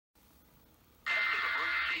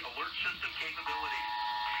alert system capabilities.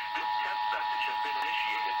 This test message has been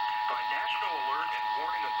initiated by National Alert and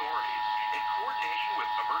Warning Authorities in coordination with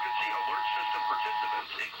emergency alert system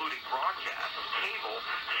participants, including broadcast, cable,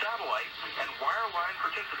 satellite, and wireline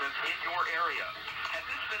participants in your area. Had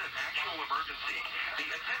this been an actual emergency, the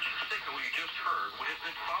attention signal you just heard would have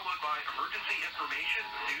been followed by emergency information,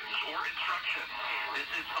 news, or instruction. This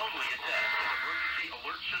is only a test of emergency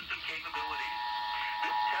alert system capabilities.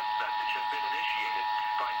 This test message has been initiated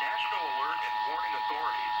by National Alert and Warning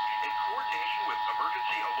Authorities in coordination with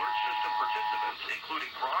emergency alert system participants,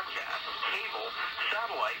 including broadcast, cable,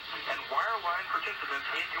 satellite, and wireline participants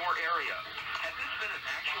in your area. Had this been an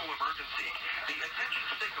actual emergency, the attention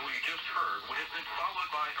signal you just heard would have been followed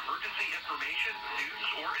by emergency information, news,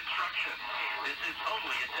 or instruction. This is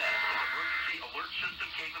only a test of emergency alert system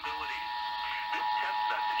capabilities. This test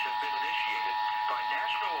message has been initiated by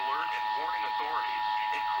National Alert and Warning Authorities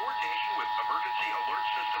in coordination with emergency alert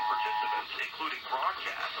system participants, including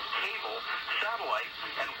broadcast, cable, satellite,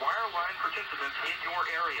 and wireline participants in your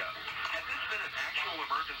area. Had this been an actual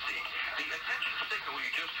emergency, the attention signal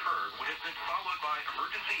you just heard would have been followed by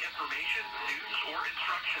emergency information, news, or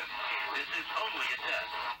instruction. This is only a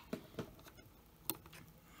test.